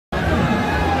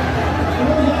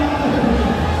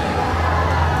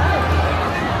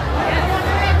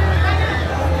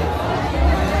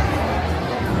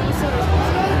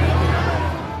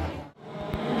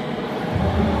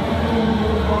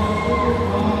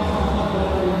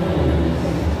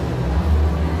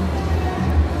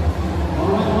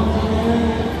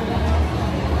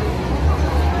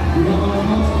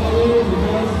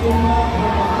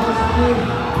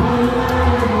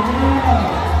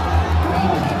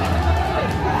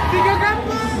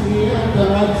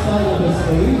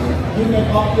you can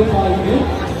occupy it.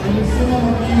 And we still have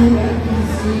a few empty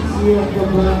seats here at the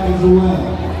back as well.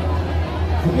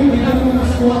 Okay, we're going to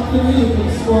squat today. You can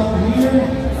squat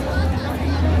here.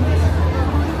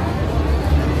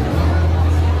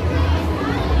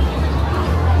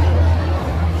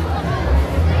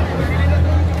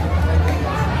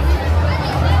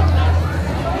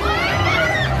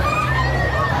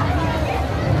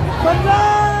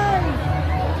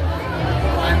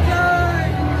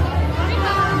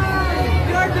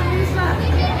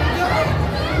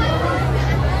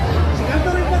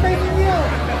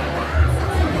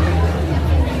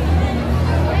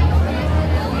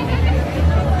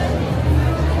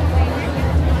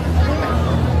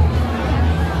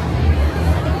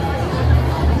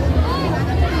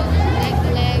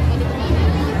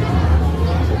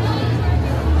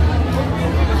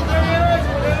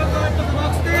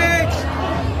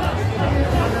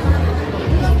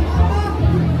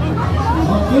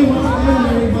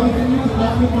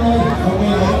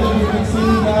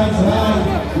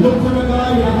 Look for the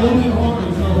guy with the golden horn.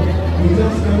 So we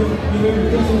just getting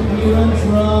clearance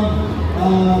from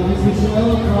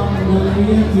Michelle from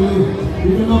Valeria to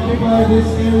you can occupy this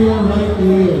area right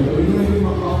here. We're going to be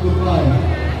occupied.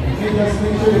 Okay, just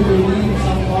make sure you leave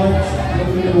some parts that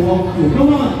we're going to walk through.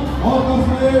 Come on, all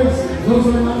cosplayers, those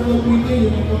who are not competing, you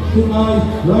can occupy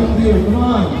right here. Come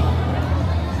on.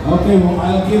 Okay, well,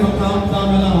 I'll give a countdown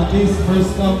na lang. At least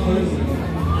first come first.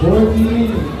 14,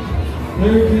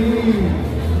 13,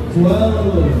 12,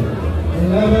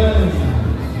 11,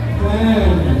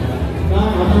 10, 9,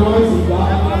 otherwise you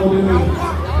got it.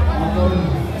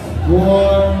 4,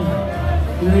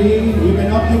 3, you can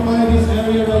occupy this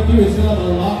area right here. You still have a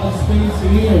lot of space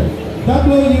here. That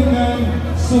way you can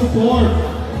support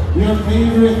your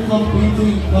favorite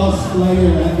competing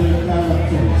cosplayer and their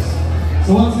characters.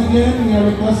 So once again, we are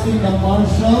requesting the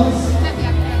marshals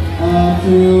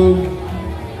to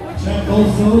check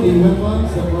also the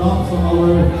weapons, the props from our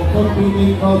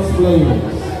competing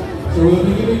cosplayers. So we'll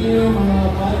be giving you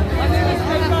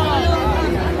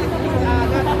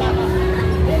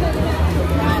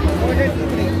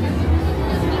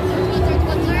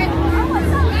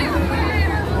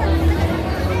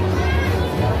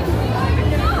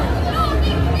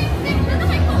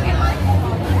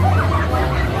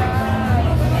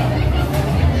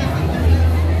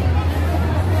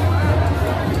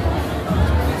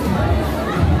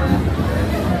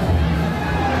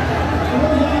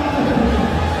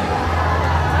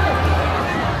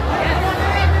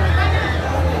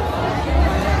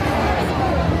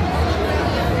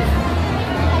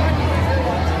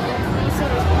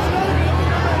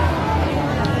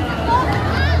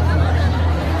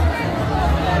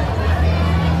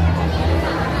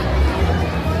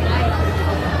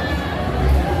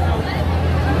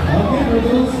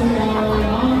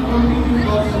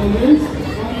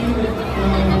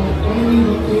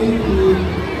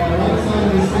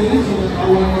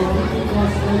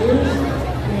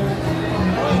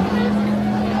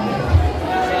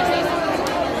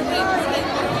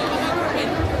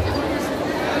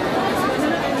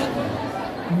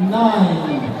 9,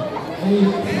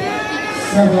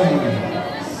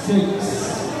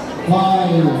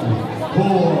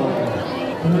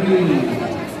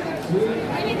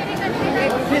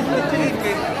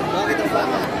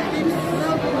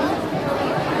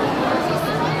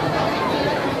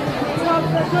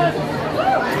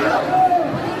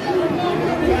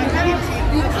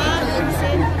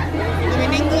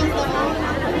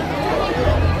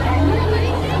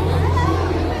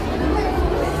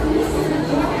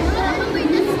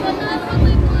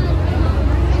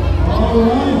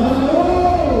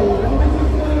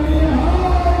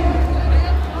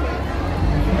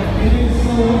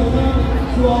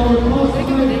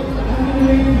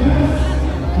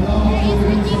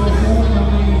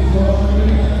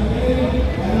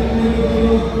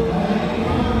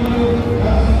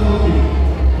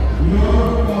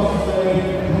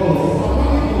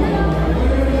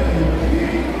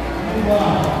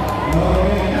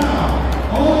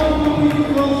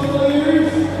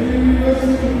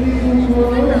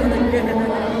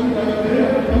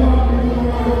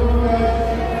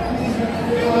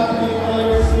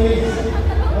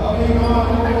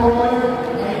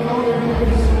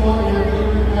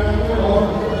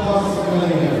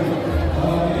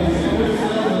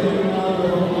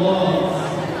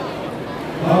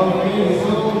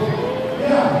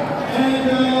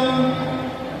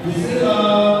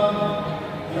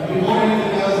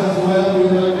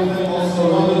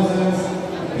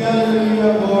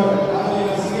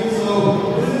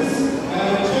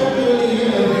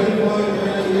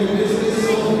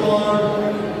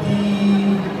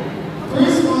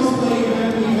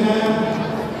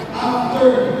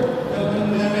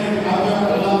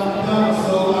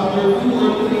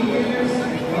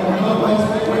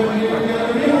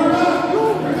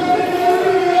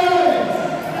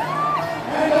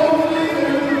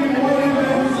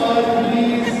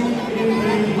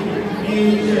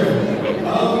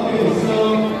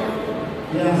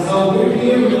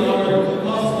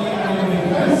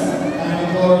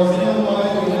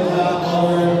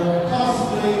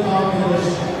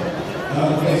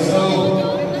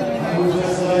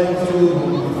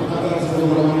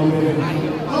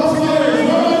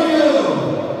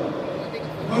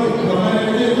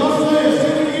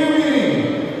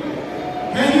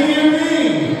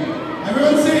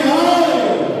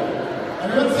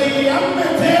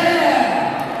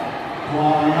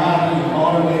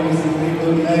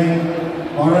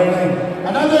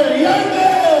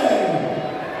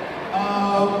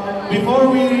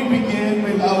 before we begin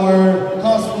with our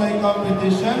cosplay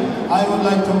competition, I would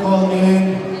like to call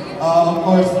in, of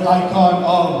course, the icon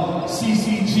of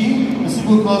CCG, the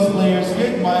Cebu Cosplayers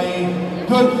Guild, my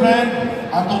good friend,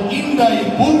 atong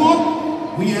Inday Bungot.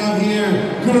 We have here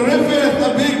Griffith,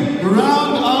 a big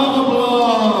round of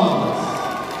applause.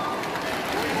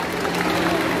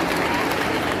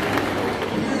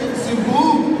 Here in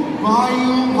Cebu,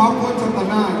 maayong hapon sa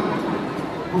tanan.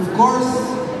 Of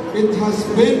course, it has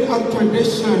been a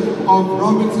tradition of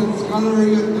Robinson's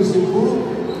Gallery at Cebu,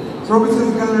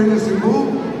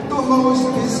 to host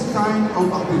this kind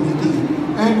of activity.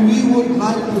 And we would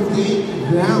like to thank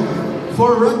them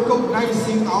for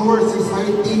recognizing our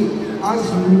society as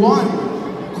one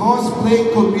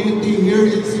cosplay community here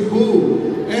in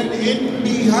Cebu. And in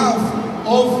behalf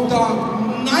of the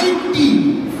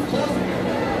 90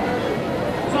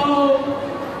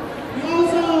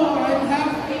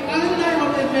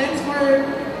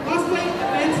 cosplay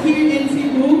events here in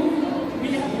Cebu. We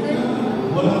have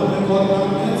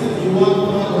if you want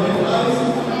to realize,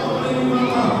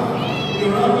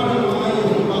 you're not going to buy a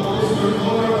poster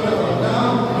over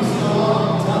now. We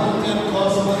saw talented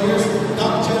cosplayers,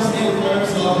 not just in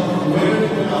terms of wearing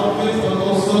their outfits, but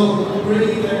also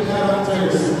bringing their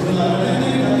characters to life. I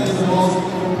think that is the most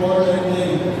important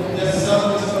thing. There's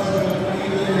self-expression,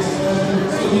 bringing their expression.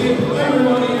 So give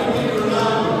everybody a big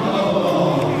round of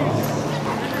applause.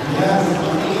 Yes,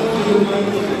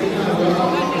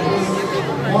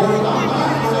 for the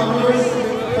first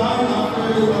time after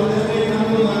the pandemic,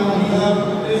 we have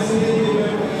this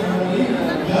event.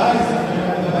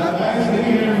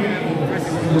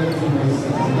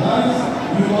 Guys,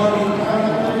 you are in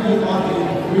character,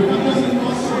 you're not just in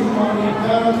costume, you are in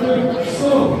character.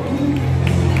 So,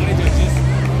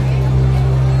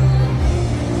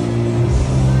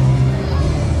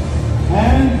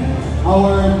 and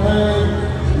our third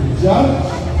judge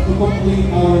to complete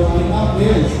our lineup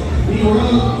is the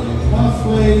World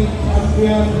Cosplay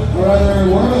Champion, or rather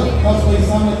World Cosplay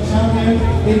Summit Champion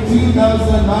in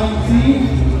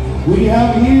 2019. We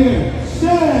have here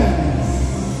Shens.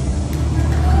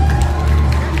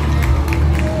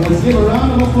 Let's give a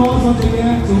round of applause once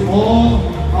again to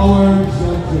all our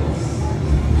judges.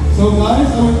 So guys,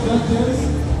 our judges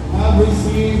have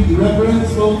received reference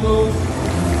photos.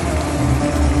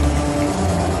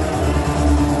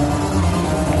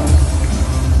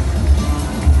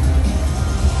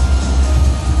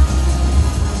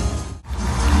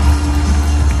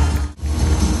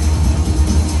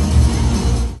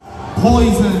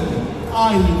 Poison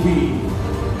Ivy.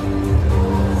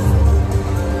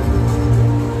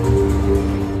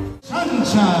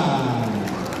 Sunshine.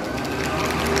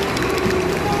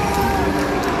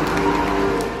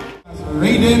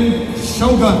 Raiden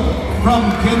Shogun from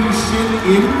Genshin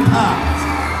Impact.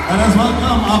 And let's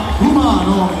welcome Akuma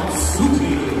no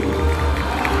Itsuki.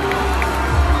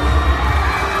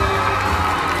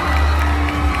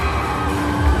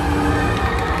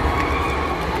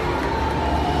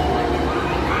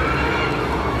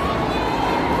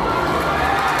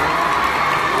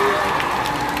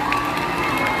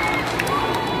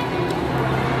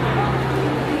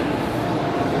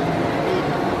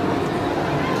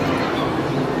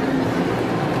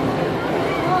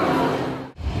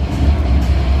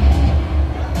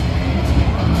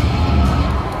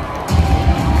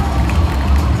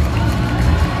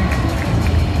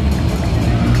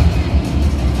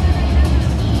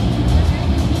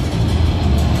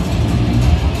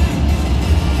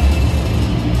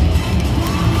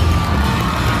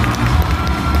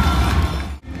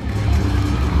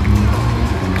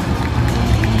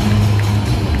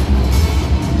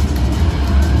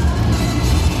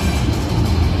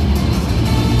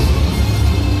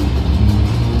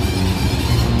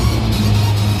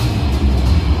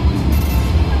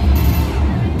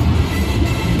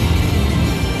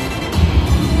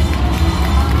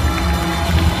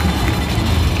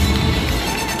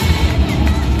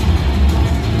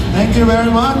 Thank you very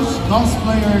much,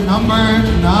 cosplayer number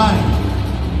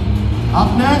 9.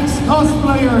 Up next,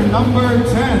 cosplayer number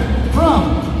 10 from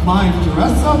My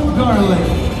Dress Up Darling.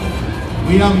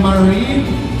 We have Marie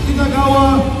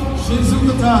Kitagawa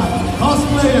Shizukatai,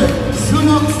 cosplayer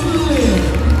Sunok Lin.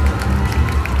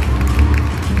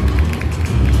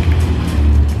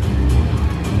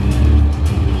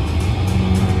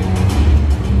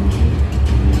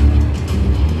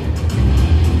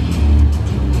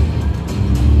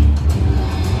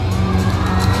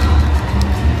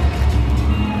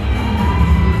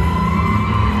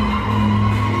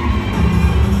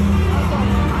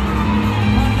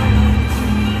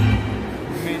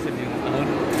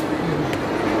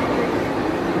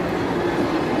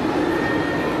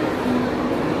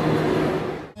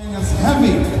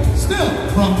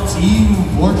 from Team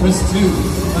Fortress 2.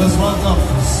 Let us welcome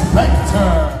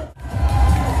Spectre.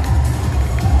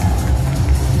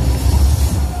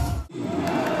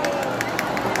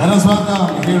 Let us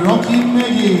welcome Hiroki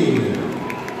Megi.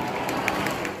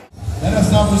 Let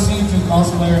us now proceed to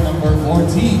cosplayer number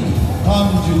 14 from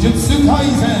Jujutsu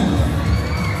Kaisen.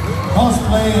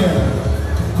 Cosplayer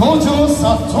Kojo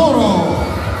Satoru.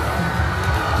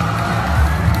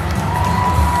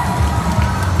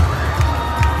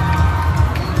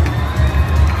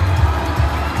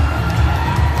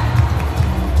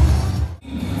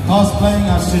 Cosplaying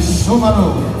as Shishomaru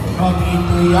from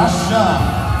Inuyasha.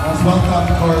 Let's welcome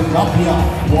Choreografia.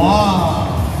 Wow!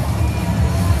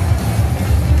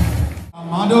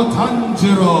 Amado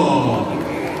Tanjiro.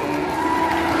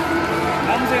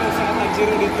 Tanjiro sa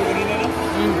Tanjiro dito kanina, no?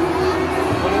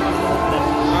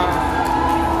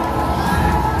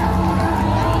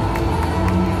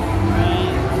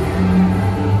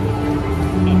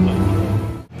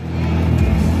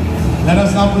 Let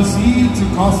us now proceed to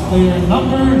cosplayer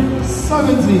number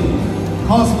 17.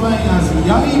 Cosplaying as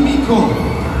Yaimiko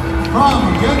from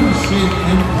Genshin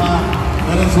Impact.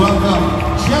 Let us welcome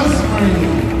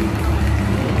Jeffrey.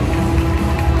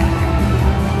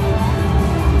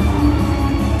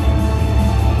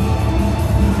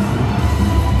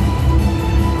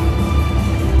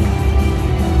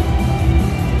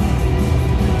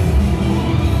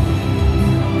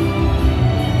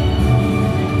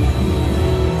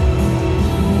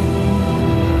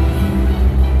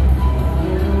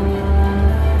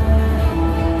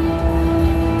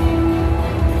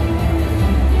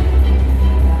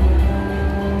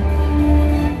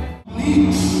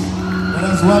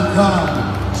 Welcome,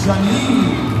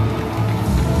 Janine.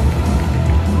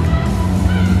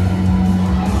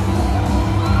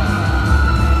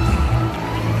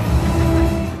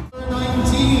 Number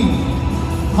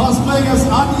 19, cosplaying as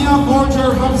Anya Borger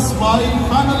from Spy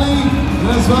Family.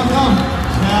 Let's welcome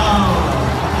Cal.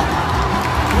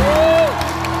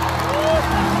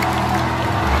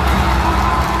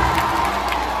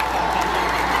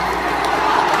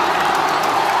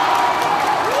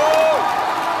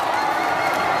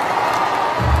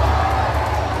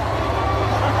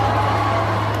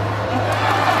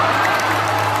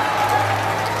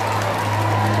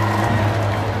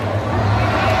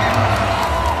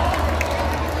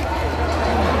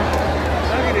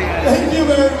 Thank you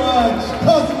very much,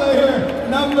 cosplayer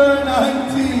number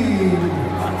 19.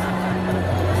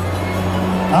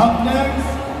 Up next,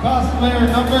 cosplayer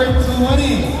number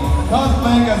 20,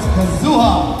 cosplaying as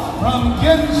Kazuha from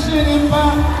Genshin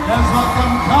Impact. Let's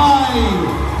welcome Kai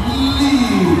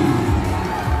Lee.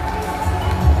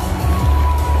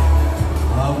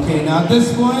 Okay, now at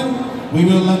this point, we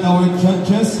will let our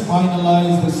judges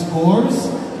finalize the scores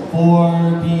for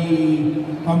the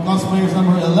from cosplayers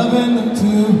number 11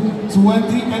 to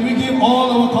 20. Can we give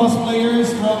all our cosplayers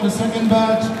from the second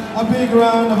batch a big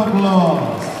round of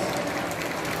applause?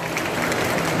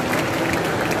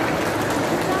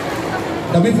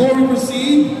 Now before we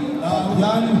proceed,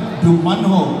 yan,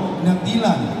 Dumanho,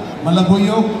 Nagdilan,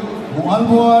 Malabuyog,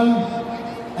 Bualbual,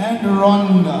 and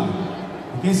Ronda.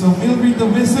 Okay, so feel free to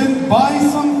visit, buy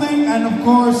something, and of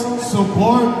course,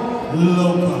 support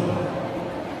local.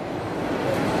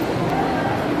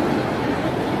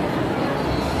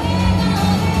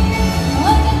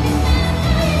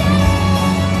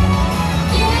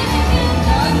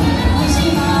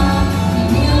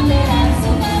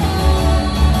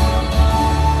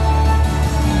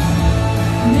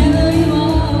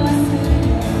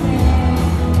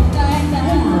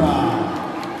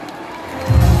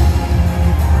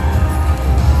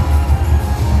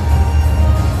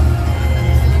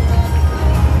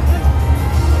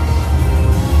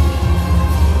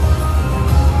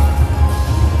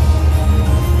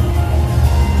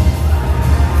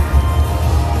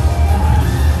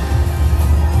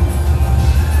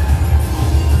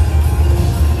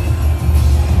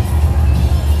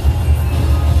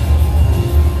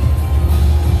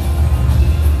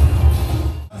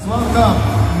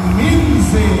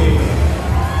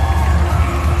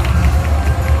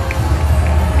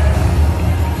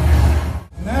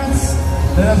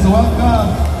 Let us welcome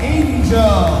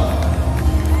Angel.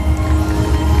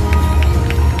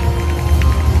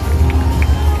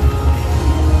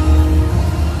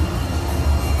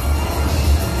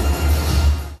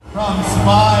 From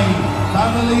Spy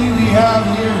Family, we have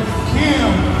here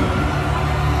Kim.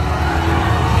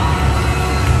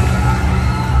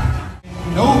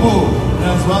 Nobu. Let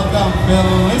us welcome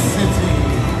Felicity.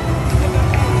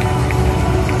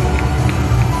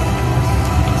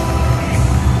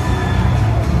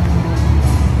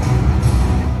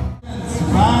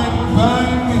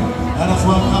 Let us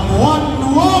welcome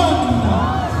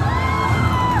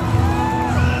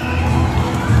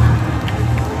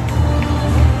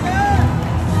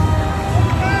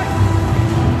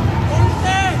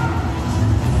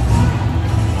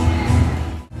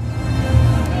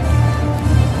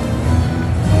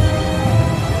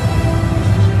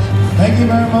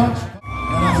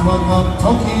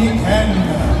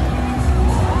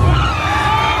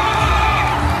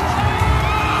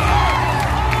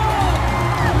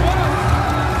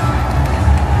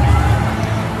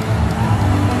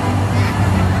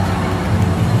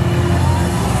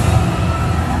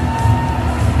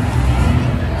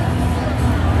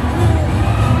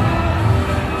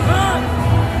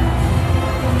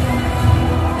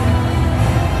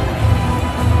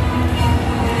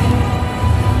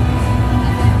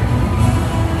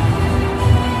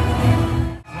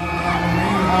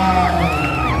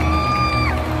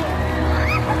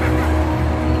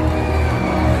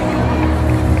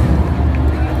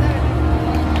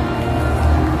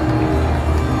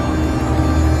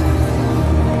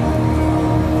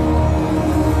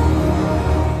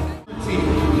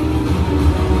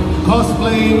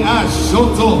cosplaying as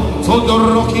Shoto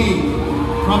Todoroki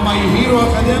from My Hero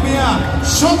Academia,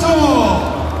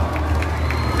 Shoto!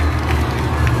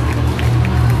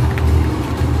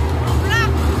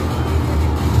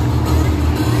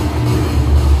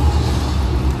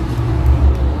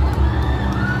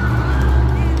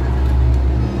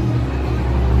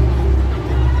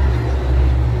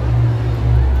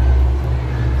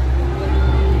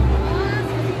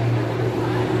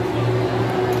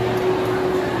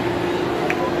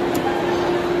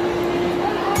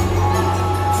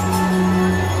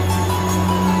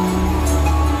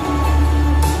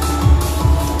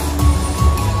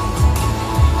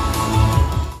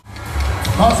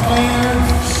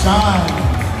 Cosplayers shine.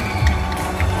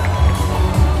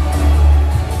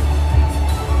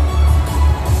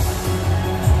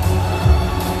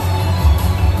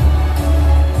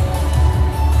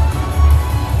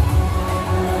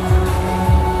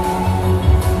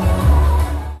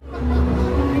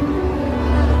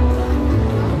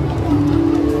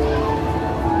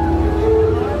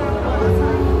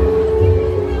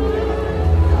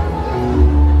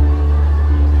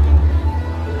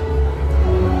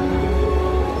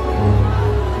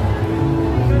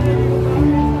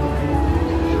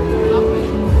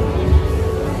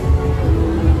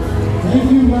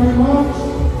 Thank you very much.